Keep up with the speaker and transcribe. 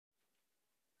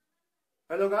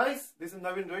Hello guys, this is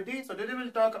Navin Reddy. So today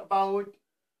we'll talk about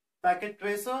packet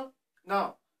tracer.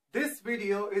 Now, this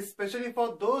video is especially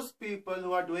for those people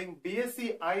who are doing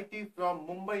BSc IT from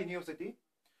Mumbai University,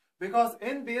 because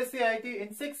in BSc IT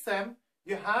in 6th sem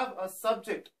you have a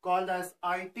subject called as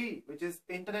IT, which is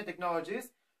Internet Technologies,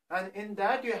 and in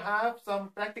that you have some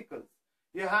practicals.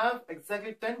 You have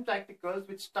exactly 10 practicals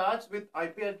which starts with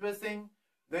IP addressing,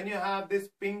 then you have this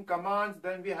ping commands,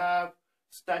 then we have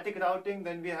static routing,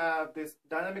 then we have this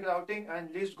dynamic routing,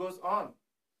 and list goes on.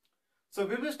 So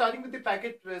we will be starting with the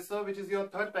packet tracer, which is your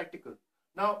third practical.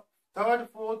 Now, third,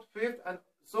 fourth, fifth, and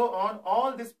so on,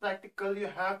 all this practical you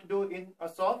have to do in a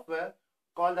software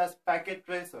called as packet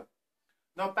tracer.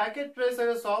 Now, packet tracer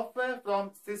is a software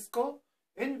from Cisco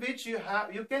in which you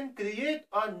can create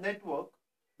a network,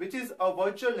 which is a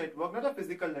virtual network, not a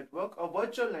physical network, a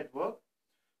virtual network,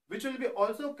 which will be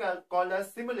also called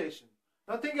as simulation.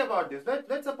 Now think about this.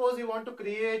 Let's suppose you want to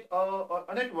create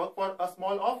a network for a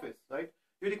small office, right?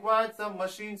 You require some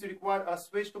machines, you require a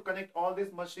switch to connect all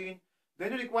this machine.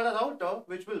 Then you require a router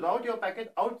which will route your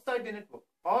packet outside the network,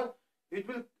 or it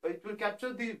will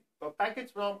capture the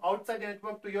packets from outside the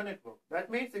network to your network.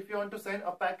 That means if you want to send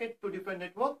a packet to different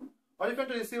network, or if you want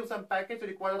to receive some packets, you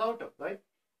require a router, right?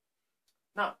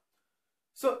 Now,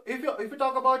 so if you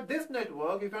talk about this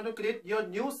network, if you want to create your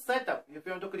new setup, if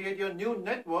you want to create your new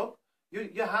network,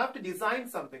 you have to design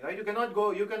something, right? You cannot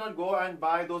go and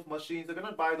buy those machines, you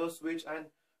cannot buy those switch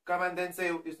and come and then say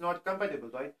it's not compatible,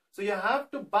 right? So you have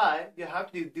to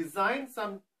design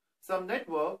some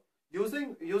network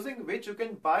using which you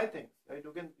can buy things, right?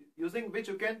 Using which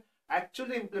you can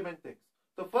actually implement things.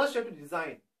 So first you have to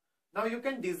design. Now you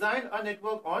can design a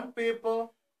network on paper,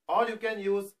 or you can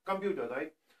use computer,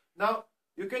 right? Now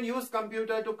you can use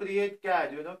computer to create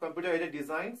CAD, computer aided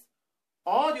designs.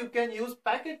 Or you can use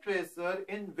packet tracer,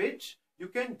 in which you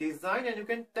can design and you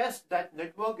can test that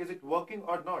network, is it working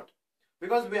or not.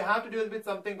 Because we have to deal with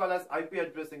something called as IP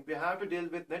addressing. We have to deal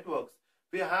with networks.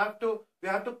 We have to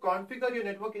configure your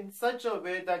network in such a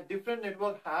way that different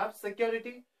networks have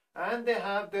security and they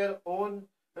have their own,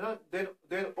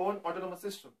 their own autonomous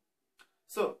system.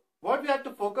 So what we have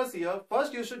to focus here,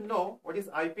 first you should know what is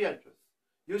IP address.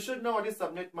 You should know what is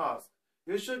subnet mask.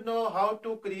 You should know how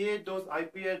to create those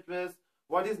IP address.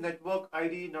 What is network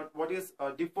ID, what is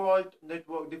default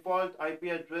IP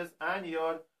address, and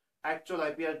your actual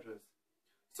IP address.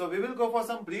 So we will go for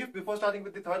some brief before starting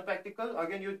with the third practical.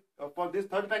 Again, for this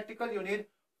third practical, you need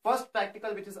first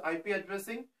practical, which is IP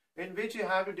addressing, in which you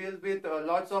have to deal with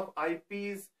lots of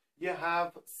IPs. You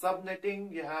have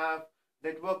subnetting, you have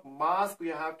network mask,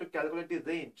 you have to calculate the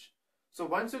range. So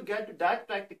once you get to that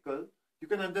practical, you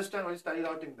can understand what is static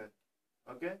routing then.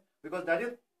 Okay, because that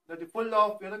is full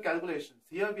of calculations.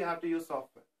 Here we have to use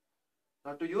software.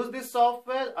 Now to use this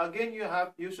software, again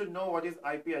you should know what is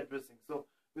IP addressing. So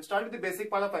we start with the basic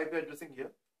part of IP addressing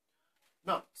here.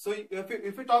 Now, so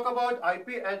if we talk about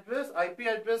IP address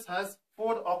has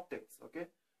 4 octets. Okay,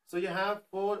 so you have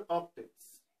 4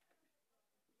 octets.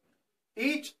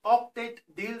 Each octet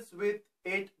deals with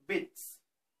 8 bits.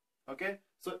 Okay,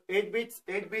 so 8 bits,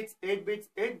 8 bits, 8 bits,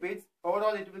 8 bits.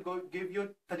 Overall, it will give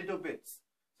you 32 bits.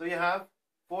 So you have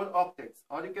 4 octets,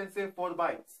 or you can say 4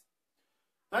 bytes.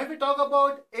 Now if we talk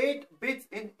about 8 bits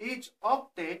in each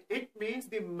octet, it means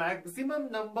the maximum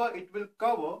number it will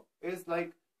cover is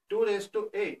like 2 raised to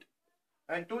 8.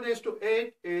 And 2 raised to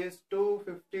 8 is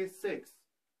 256.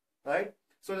 Right?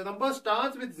 So the number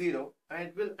starts with 0 and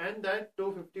it will end at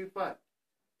 255.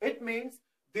 It means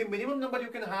the minimum number you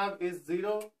can have is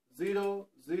 0, 0,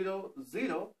 0,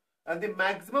 0. And the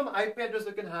maximum IP address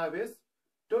you can have is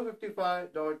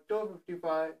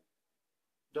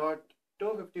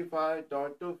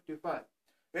 255.255.255.255.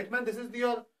 It means this is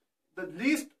the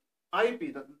least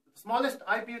IP, the smallest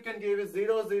IP you can give is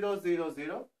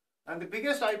 0000, and the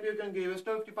biggest IP you can give is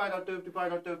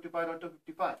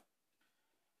 255.255.255.255.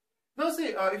 Now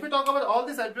see, if we talk about all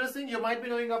this addressing, you might be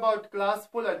knowing about class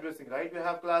full addressing, right? You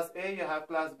have class A, you have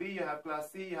class B, you have class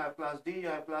C, you have class D, you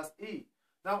have class E.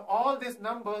 Now all these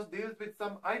numbers deals with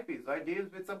some IPs, right?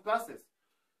 Deals with some classes.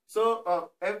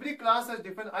 So every class has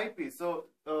different IPs. So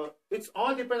it's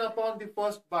all depend upon the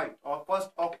first byte or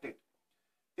first octet.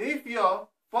 If your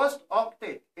first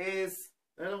octet is,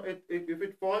 if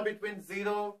it fall between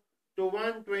 0 to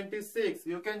 126,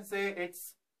 you can say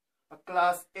it's a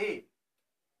class A.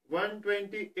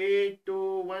 128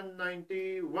 to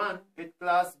 191, it's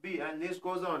class B, and list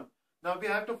goes on. Now we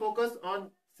have to focus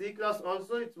on C class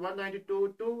also. It's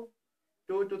 192 to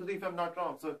 223 if I'm not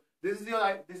wrong. So this is your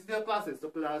classes. So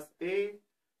class A,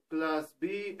 class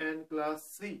B, and class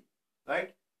C,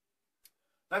 right?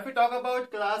 Now, if we talk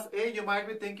about class A, you might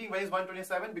be thinking, where is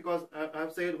 127? Because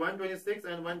I've said 126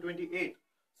 and 128.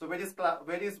 So where is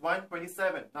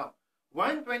 127? Now,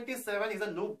 127 is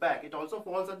a loop back. It also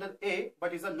falls under A,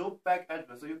 but it's a loop back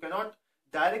address. So you cannot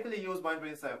directly use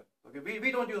 127. Okay,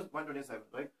 we don't use 127,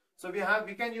 right? So we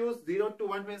can use 0 to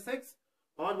 126,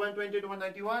 or 120 to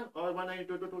 191, or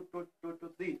 192 to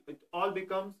 3. It all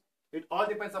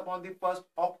depends upon the first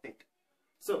octet.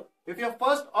 So if your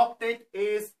first octet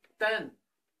is 10,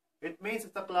 it means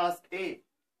it's a class A.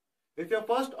 If your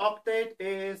first octet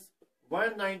is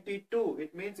 192,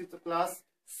 it means it's a class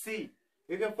C.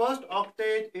 If your first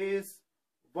octet is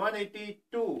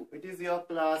 182, it is your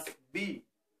class B.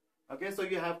 Okay, so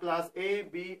you have class A,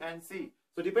 B, and C.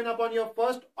 So depending upon your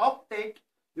first octet,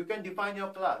 you can define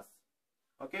your class.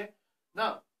 Okay.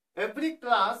 Now, every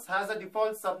class has a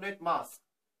default subnet mask.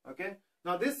 Okay.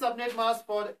 Now, this subnet mask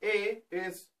for A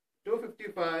is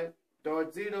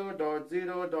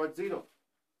 255.0.0.0.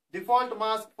 Default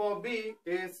mask for B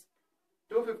is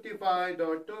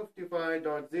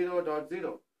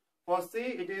 255.255.0.0. For C,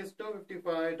 it is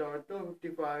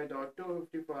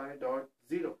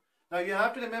 255.255.255.0. Now, you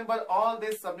have to remember all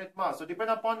these subnet masks. So,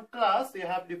 depending upon class, you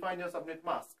have to define your subnet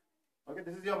mask. Okay,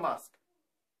 this is your mask.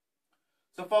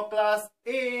 So, for class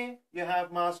A, you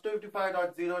have mask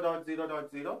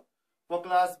 255.0.0.0. For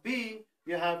class B,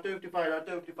 you have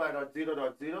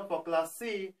 255.255.0.0. For class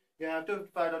C, you have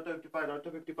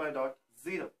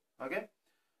 255.255.255.0. Okay.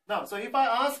 Now, so if I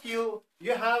ask you,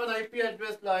 you have an IP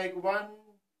address like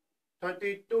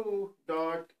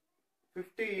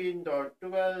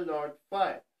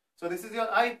 132.15.12.5. So this is your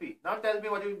IP. Now tell me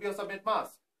what will be your subnet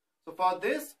mask. So for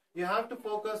this, you have to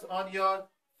focus on your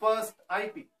first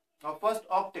IP or first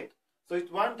octet. So it's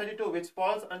 132, which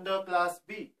falls under class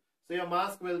B. So your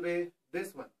mask will be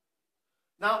this one.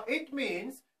 Now it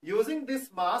means using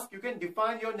this mask, you can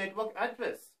define your network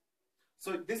address.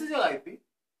 So this is your IP.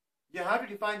 You have to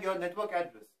define your network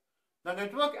address. Now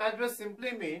network address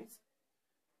simply means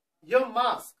your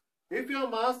mask. If your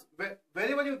mask,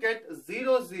 wherever you get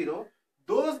 00,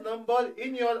 those numbers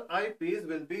in your IPs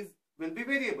will be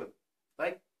variable,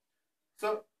 right?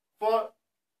 So for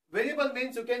variable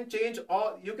means you can change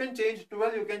 12, you can change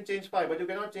 5, but you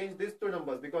cannot change these two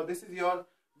numbers because this is your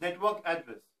network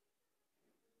address.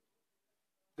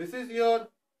 This is your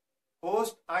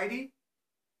host ID.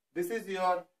 This is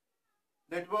your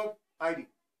network ID.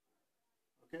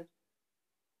 Okay.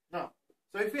 Now,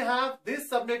 so if you have this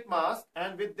subnet mask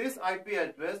and with this IP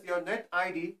address, your net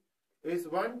ID is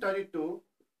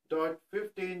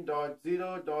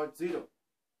 132.15.0.0.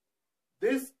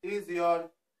 This is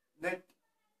your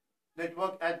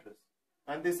network address,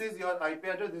 and this is your IP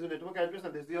address, this is your network address,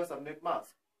 and this is your subnet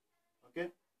mask. Okay.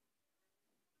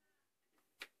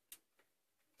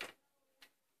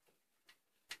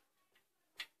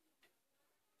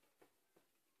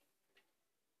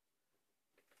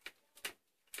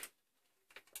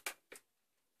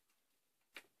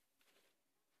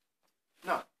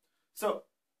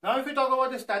 Now if we talk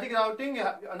about the static routing,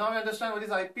 now we understand what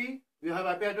is IP. We have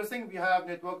IP addressing, we have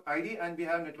network ID, and we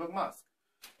have network mask.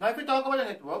 Now if we talk about a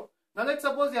network, now let's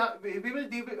suppose we will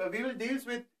deal with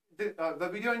the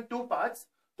video in two parts.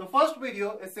 The first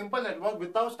video is simple network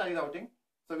without static routing.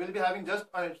 So we'll be having just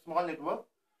a small network.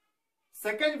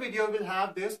 Second video will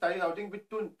have this static routing with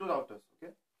two routers.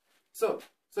 Okay. So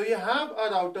you have a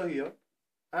router here,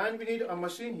 and we need a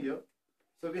machine here.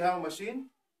 So we have a machine.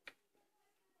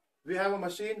 We have a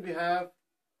machine, we have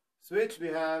switch, we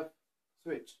have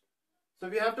switch. So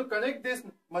we have to connect this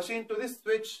machine to this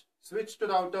switch, switch to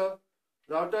router,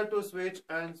 router to switch,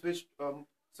 and switch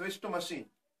to machine.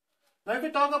 Now if we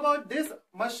talk about this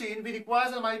machine, we require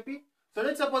some IP. So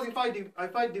let's suppose if I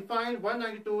define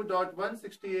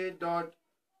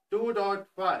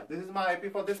 192.168.2.5, this is my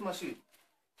IP for this machine.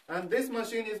 And this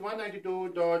machine is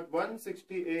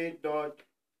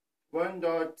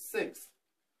 192.168.1.6.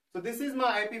 So this is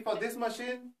my IP for this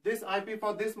machine, this IP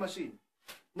for this machine.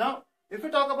 Now, if we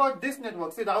talk about this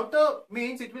network, see, router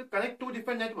means it will connect two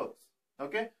different networks.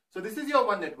 Okay. So this is your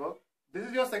one network. This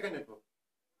is your second network.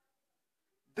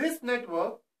 This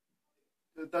network,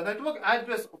 the network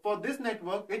address for this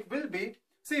network, it will be,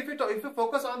 see, if you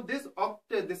focus on this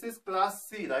octet, this is class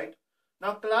C, right?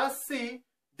 Now class C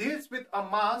deals with a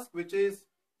mask which is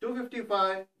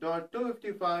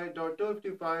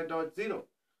 255.255.255.0.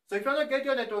 So if you want to get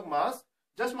your network mask,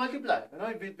 just multiply. You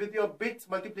know, with your bits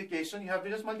multiplication, you have to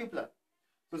just multiply.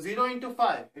 So 0 into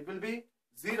 5, it will be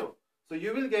 0. So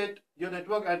you will get your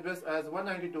network address as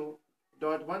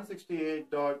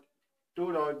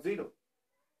 192.168.2.0.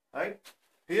 Right?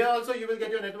 Here also you will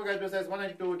get your network address as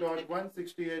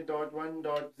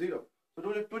 192.168.1.0. So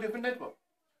two different networks.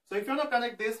 So if you want to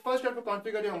connect this, first you have to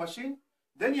configure your machine,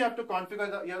 then you have to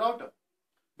configure your router.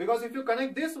 Because if you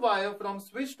connect this wire from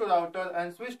switch to router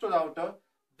and switch to router,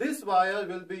 this wire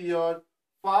will be your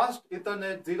fast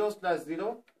Ethernet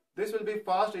 0/0. This will be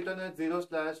fast Ethernet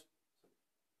 0/,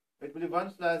 it will be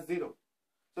 1/0.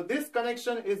 So this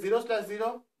connection is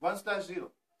 0/0,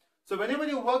 1/0. So whenever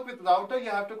you work with router, you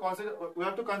have to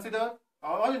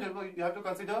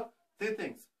consider three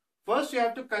things. First, you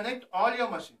have to connect all your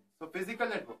machines. So physical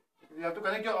network, you have to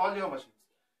connect all your machines.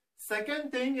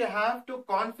 Second thing, you have to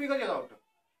configure your router.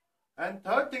 And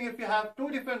third thing, if you have two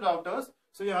different routers,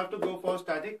 so you have to go for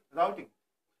static routing.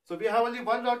 So we have only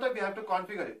one router, we have to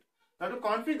configure it. Now to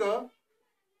configure,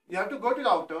 you have to go to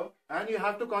router and you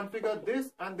have to configure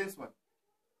this and this one.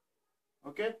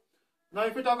 Okay. Now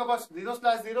if you talk about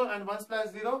 0/0 and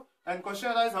 1/0 and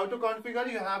question arises how to configure,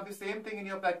 you have the same thing in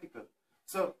your practical.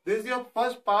 So this is your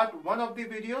first part 1 of the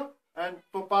video, and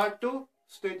for part 2,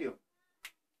 stay tuned.